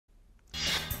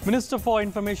Minister for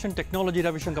Information Technology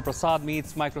Ravi Shankar Prasad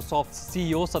meets Microsoft's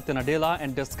CEO Satya Nadella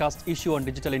and discussed issue on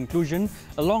digital inclusion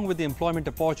along with the employment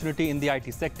opportunity in the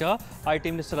IT sector. IT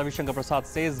Minister Ravi Shankar Prasad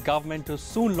says government will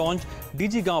soon launch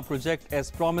DigiGaon project as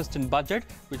promised in budget,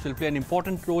 which will play an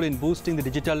important role in boosting the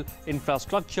digital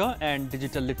infrastructure and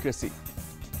digital literacy.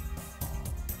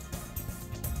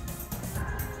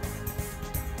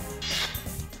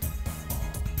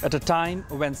 At a time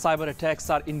when cyber attacks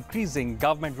are increasing,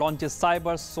 government launches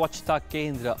Cyber Swachhta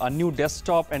Kendra, a new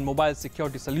desktop and mobile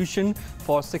security solution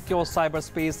for secure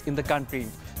cyberspace in the country.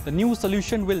 The new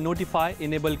solution will notify,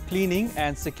 enable cleaning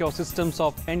and secure systems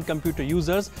of end computer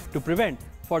users to prevent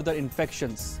further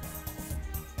infections.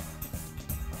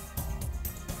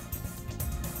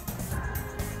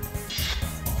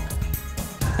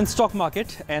 And stock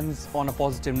market ends on a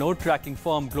positive note, tracking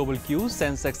firm global cues.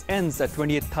 Sensex ends at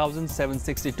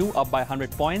 28,762, up by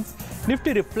 100 points.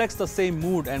 Nifty reflects the same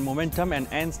mood and momentum and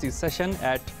ends the session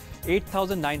at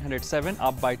 8,907,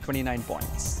 up by 29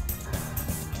 points.